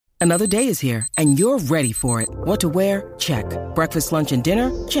Another day is here, and you're ready for it. What to wear? Check. Breakfast, lunch, and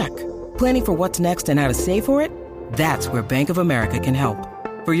dinner? Check. Planning for what's next and how to save for it? That's where Bank of America can help.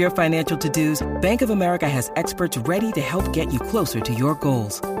 For your financial to-dos, Bank of America has experts ready to help get you closer to your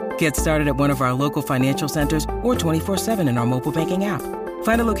goals. Get started at one of our local financial centers or 24/7 in our mobile banking app.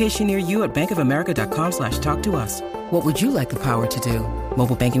 Find a location near you at bankofamerica.com/talktous. What would you like the power to do?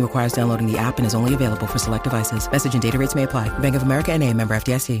 Mobile banking requires downloading the app and is only available for select devices. Message and data rates may apply. Bank of America N.A., member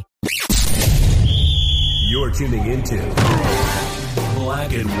FDIC. You're tuning into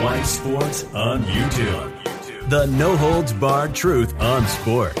Black and White Sports on YouTube. The no-holds-barred truth on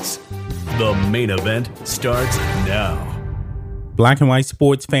sports. The main event starts now. Black and White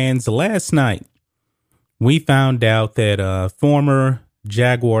Sports fans, last night we found out that former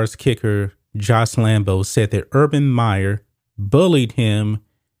Jaguars kicker Josh Lambo said that Urban Meyer bullied him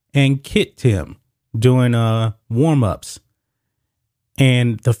and kicked him during warm-ups.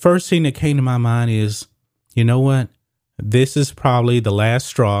 And the first thing that came to my mind is, you know what? This is probably the last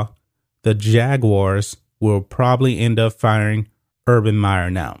straw. The Jaguars will probably end up firing Urban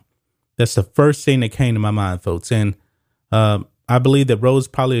Meyer now. That's the first thing that came to my mind, folks. And I believe that Rose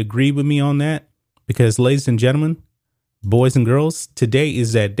probably agreed with me on that because, ladies and gentlemen, boys and girls, today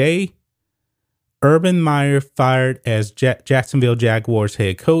is that day. Urban Meyer fired as Jacksonville Jaguars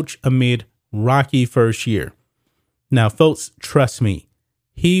head coach amid rocky first year. Now, folks, trust me,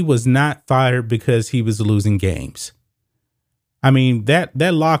 he was not fired because he was losing games. I mean, that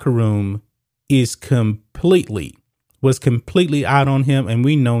locker room was completely out on him, and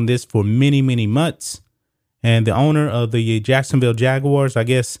we've known this for many, many months. And the owner of the Jacksonville Jaguars, I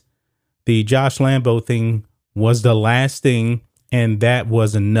guess the Josh Lambo thing was the last thing, and that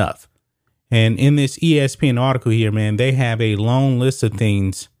was enough. And in this ESPN article here, man, they have a long list of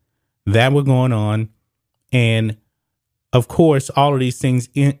things that were going on. And of course, all of these things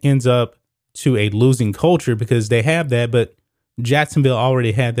ends up to a losing culture because they have that. But Jacksonville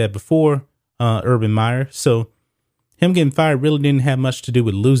already had that before Urban Meyer. So him getting fired really didn't have much to do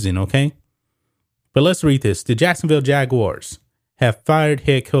with losing. OK, but let's read this. The Jacksonville Jaguars have fired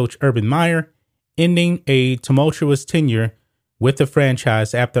head coach Urban Meyer, ending a tumultuous tenure with the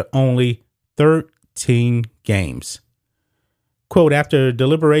franchise after only 13 games. Quote, after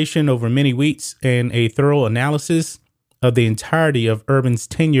deliberation over many weeks and a thorough analysis of the entirety of Urban's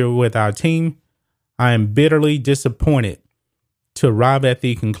tenure with our team, I am bitterly disappointed to arrive at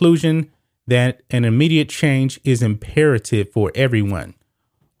the conclusion that an immediate change is imperative for everyone.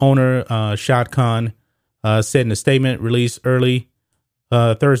 Owner Shad Khan said in a statement released early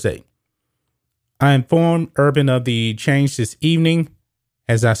Thursday. I informed Urban of the change this evening.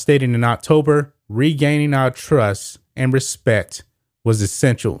 As I stated in October, regaining our trust and respect was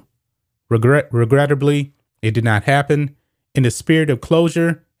essential. Regrettably, it did not happen. In the spirit of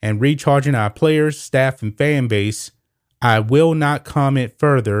closure and recharging our players, staff, and fan base, I will not comment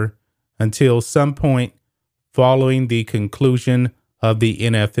further until some point following the conclusion of the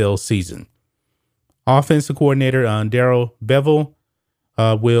NFL season. Offensive coordinator Darrell Bevell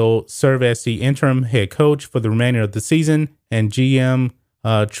will serve as the interim head coach for the remainder of the season, and GM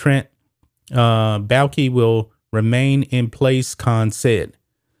Trent Baalke will remain in place, Khan said.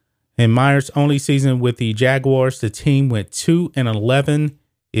 In Meyer's only season with the Jaguars, the team went 2-11,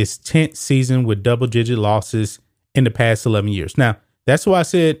 its 10th season with double-digit losses in the past 11 years. Now, that's why I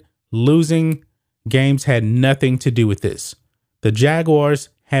said losing games had nothing to do with this. The Jaguars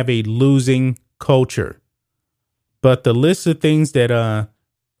have a losing culture. But the list of things that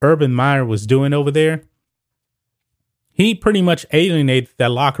Urban Meyer was doing over there, he pretty much alienated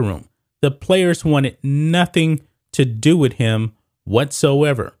that locker room. The players wanted nothing to do with him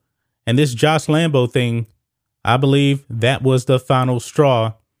whatsoever. And this Josh Lambo thing, I believe that was the final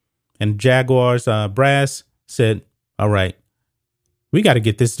straw. And Jaguars brass said, all right, we got to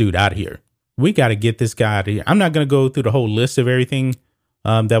get this dude out of here. We got to get this guy out of here. I'm not going to go through the whole list of everything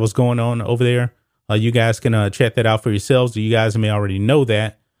that was going on over there. You guys can check that out for yourselves. You guys may already know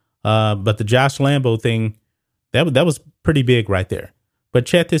that. But the Josh Lambo thing, that was pretty big right there. But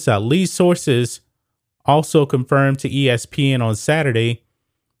check this out. Lead sources also confirmed to ESPN on Saturday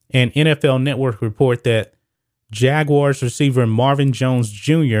an NFL Network report that Jaguars receiver Marvin Jones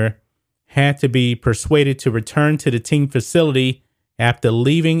Jr. had to be persuaded to return to the team facility after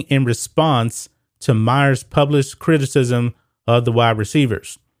leaving in response to Meyer's published criticism of the wide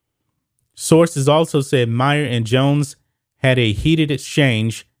receivers. Sources also said Meyer and Jones had a heated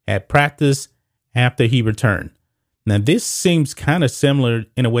exchange at practice after he returned. Now, this seems kind of similar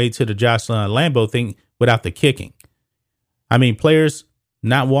in a way to the Josh Lambo thing without the kicking. I mean, players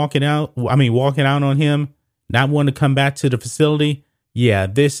not walking out on him, not wanting to come back to the facility. yeah,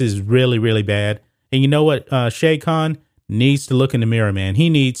 this is really, really bad. And you know what? Shad Khan needs to look in the mirror, man. He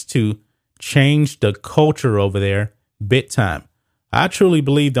needs to change the culture over there big time. I truly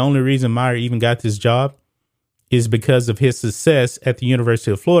believe the only reason Meyer even got this job is because of his success at the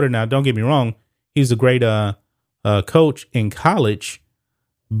University of Florida. Now, don't get me wrong. He's a great coach in college,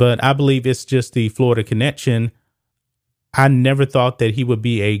 but I believe it's just the Florida connection. I never thought that he would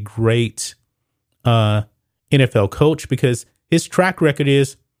be a great NFL coach because his track record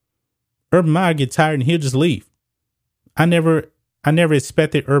is Urban Meyer get tired and he'll just leave. I never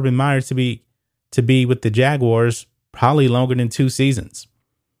expected Urban Meyer to be with the Jaguars probably longer than 2 seasons.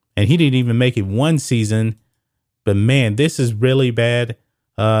 And he didn't even make it 1 season. But man, this is really bad.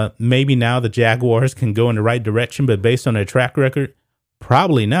 Maybe now the Jaguars can go in the right direction, but based on their track record,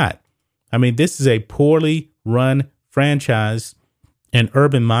 probably not. I mean, this is a poorly run franchise, and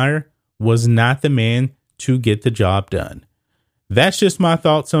Urban Meyer was not the man to get the job done. That's just my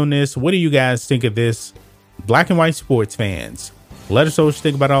thoughts on this. What do you guys think of this? Black and White Sports fans, let us know what you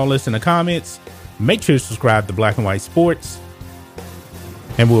think about all this in the comments. Make sure to subscribe to Black and White Sports,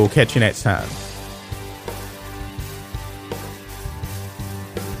 and we'll catch you next time.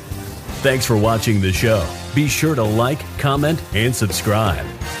 Thanks for watching the show. Be sure to like, comment, and subscribe.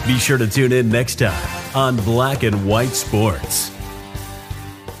 Be sure to tune in next time on Black and White Sports.